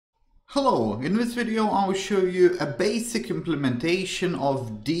Hello, in this video I will show you a basic implementation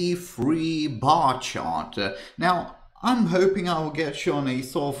of D3 bar chart. Now I'm hoping I will get you on a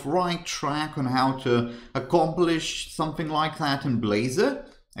sort of right track on how to accomplish something like that in Blazor.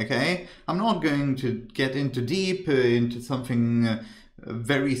 Okay, I'm not going to get into into something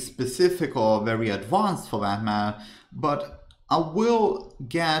very specific or very advanced for that matter, but I will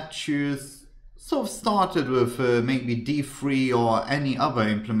get you sort of started with maybe D3 or any other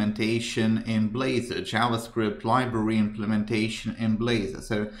implementation in Blazor, JavaScript library implementation in Blazor.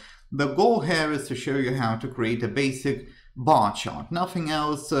 So the goal here is to show you how to create a basic bar chart, nothing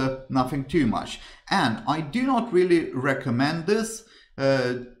else, nothing too much. And I do not really recommend this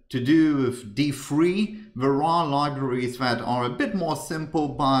to do with D3. There are libraries that are a bit more simple,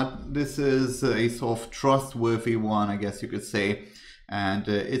 but this is a sort of trustworthy one, I guess you could say. And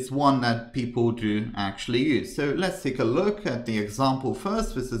it's one that people do actually use. So let's take a look at the example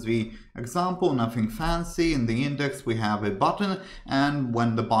first. This is the example, nothing fancy. In the index we have a button, and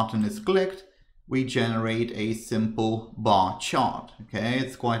when the button is clicked, we generate a simple bar chart. Okay,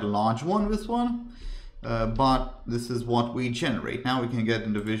 it's quite a large one, this one, but this is what we generate. Now we can get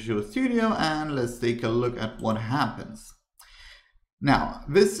into Visual Studio and let's take a look at what happens. Now,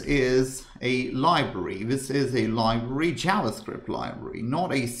 this is a library. This is a library, JavaScript library,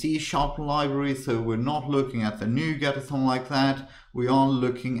 not a C# library. So we're not looking at the NuGet or something like that. We are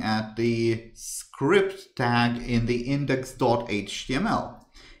looking at the script tag in the index.html.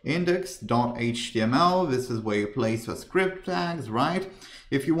 Index.html, this is where you place your script tags, right?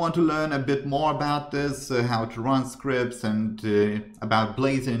 If you want to learn a bit more about this, how to run scripts and about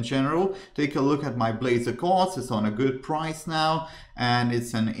Blazor in general, take a look at my Blazor course. It's on a good price now, and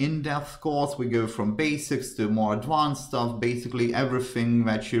it's an in-depth course. We go from basics to more advanced stuff, basically everything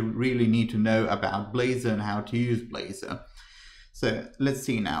that you really need to know about Blazor and how to use Blazor. So let's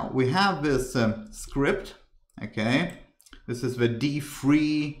see now. We have this script, okay? This is the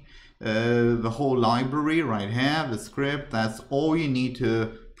D3, the whole library right here, the script. That's all you need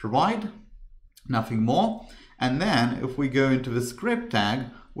to provide, nothing more. And then if we go into the script tag,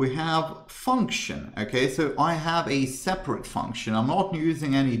 we have function. Okay, so I have a separate function. I'm not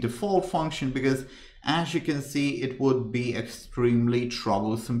using any default function because, as you can see, it would be extremely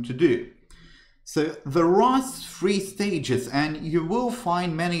troublesome to do. So there are 3 stages, and you will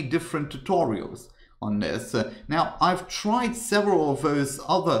find many different tutorials on this. Now, I've tried several of those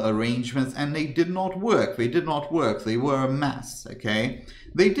other arrangements and they did not work. They did not work. They were a mess, okay?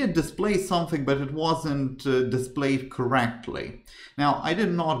 They did display something, but it wasn't displayed correctly. Now, I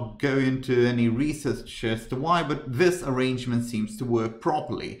did not go into any research as to why, but this arrangement seems to work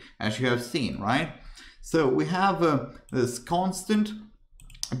properly, as you have seen, right? So we have this constant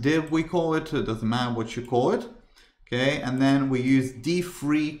div, we call it. It doesn't matter what you call it, okay? And then we use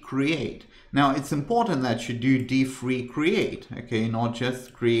D3 create. Now, it's important that you do D3 create, okay, not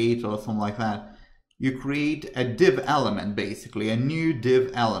just create or something like that. You create a div element, basically, a new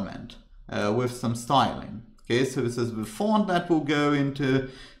div element with some styling. Okay, so this is the font that will go into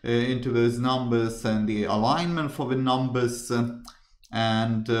those numbers, and the alignment for the numbers,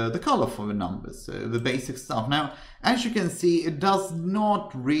 and the color for the numbers, the basic stuff. Now, as you can see, it does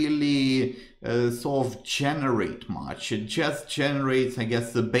not really sort of generate much. It just generates, I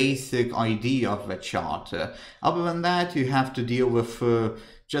guess, the basic idea of the chart. Other than that, you have to deal with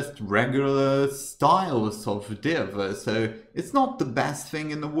just regular styles of div. So it's not the best thing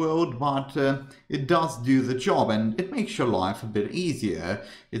in the world, but it does do the job, and it makes your life a bit easier.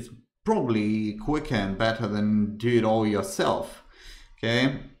 It's probably quicker and better than do it all yourself.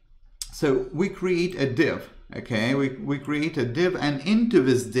 Okay, so we create a div. Okay, we create a div, and into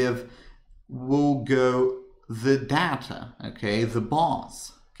this div will go the data, okay, the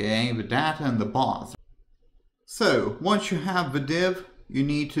bars, okay, the data and the bars. So once you have the div, you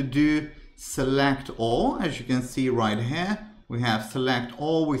need to do select all. As you can see right here, we have select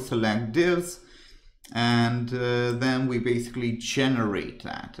all, we select divs, and then we basically generate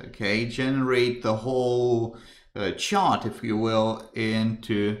that, okay, generate the whole chart, if you will,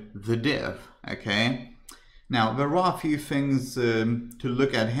 into the div. Okay, now there are a few things to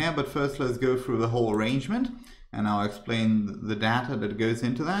look at here, but first let's go through the whole arrangement and I'll explain the data that goes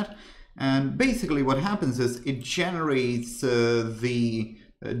into that. And basically what happens is it generates the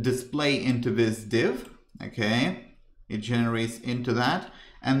display into this div. Okay, it generates into that,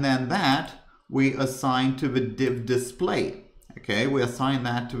 and then that we assign to the div display. Okay, we assign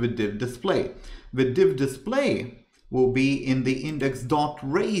that to the div display. The div display will be in the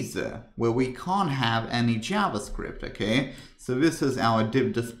index.razor, where we can't have any JavaScript, okay? So this is our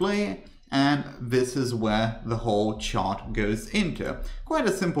div display, and this is where the whole chart goes into. Quite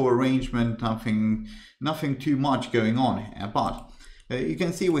a simple arrangement, nothing too much going on here, but you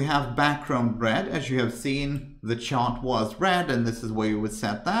can see we have background red. As you have seen, the chart was red, and this is where you would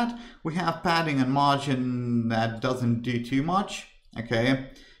set that. We have padding and margin that doesn't do too much, okay?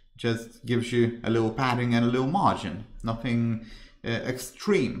 Just gives you a little padding and a little margin, nothing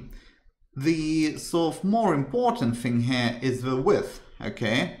extreme. The sort of more important thing here is the width,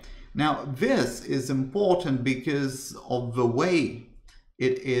 okay? Now this is important because of the way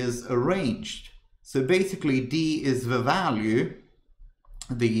it is arranged. So basically D is the value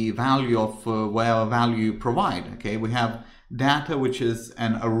of where value provide, okay? We have data, which is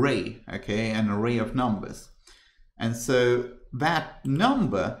an array, okay? An array of numbers. And so that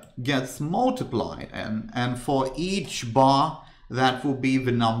number gets multiplied, and for each bar, that will be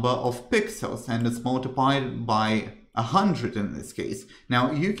the number of pixels, and it's multiplied by 100 in this case.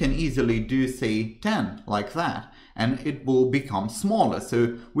 Now you can easily do, say, 10 like that, and it will become smaller.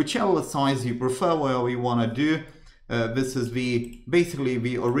 So whichever size you prefer, whatever you want to do, this is basically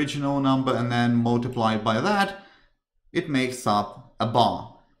the original number, and then multiplied by that, it makes up a bar.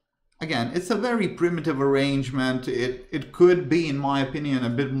 Again, it's a very primitive arrangement. It could be, in my opinion, a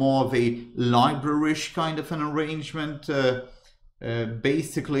bit more of a library-ish kind of an arrangement.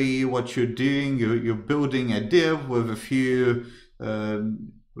 Basically, what you're doing, you're building a div with a few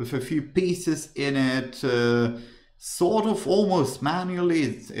pieces in it. Sort of almost manually.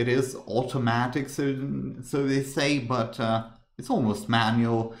 It is automatic, so they say, but it's almost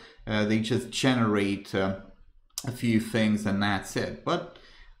manual. They just generate a few things and that's it. But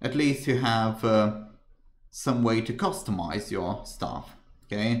at least you have some way to customize your stuff.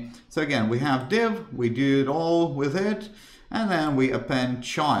 Okay. So again, we have div. We do it all with it, and then we append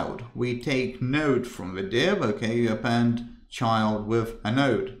child. We take node from the div. Okay. You append child with a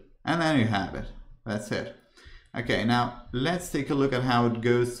node, and then you have it. That's it. Okay, now let's take a look at how it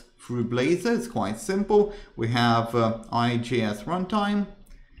goes through Blazor. It's quite simple. We have IJS runtime,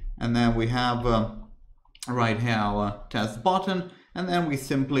 and then we have right here our test button, and then we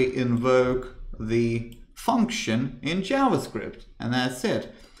simply invoke the function in JavaScript, and that's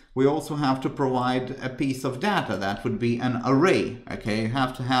it. We also have to provide a piece of data that would be an array. Okay, you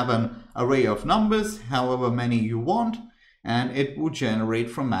have to have an array of numbers, however many you want, and it will generate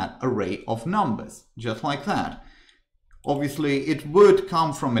from that array of numbers, just like that. Obviously, it would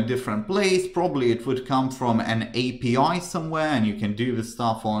come from a different place. Probably it would come from an API somewhere, and you can do this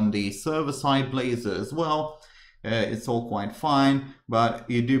stuff on the server-side Blazor as well. It's all quite fine, but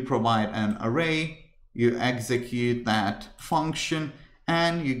you do provide an array, you execute that function,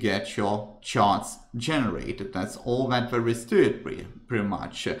 and you get your charts generated. That's all that there is to it, pretty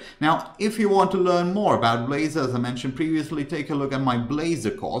much. Now, if you want to learn more about Blazor, as I mentioned previously, take a look at my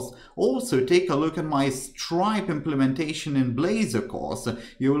Blazor course. Also, take a look at my Stripe implementation in Blazor course.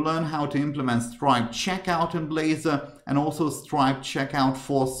 You will learn how to implement Stripe checkout in Blazor, and also Stripe checkout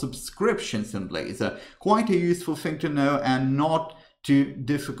for subscriptions in Blazor. Quite a useful thing to know, and not too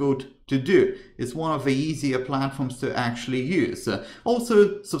difficult to do. It's one of the easier platforms to actually use.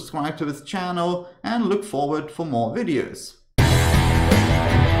 Also, subscribe to this channel and look forward for more videos.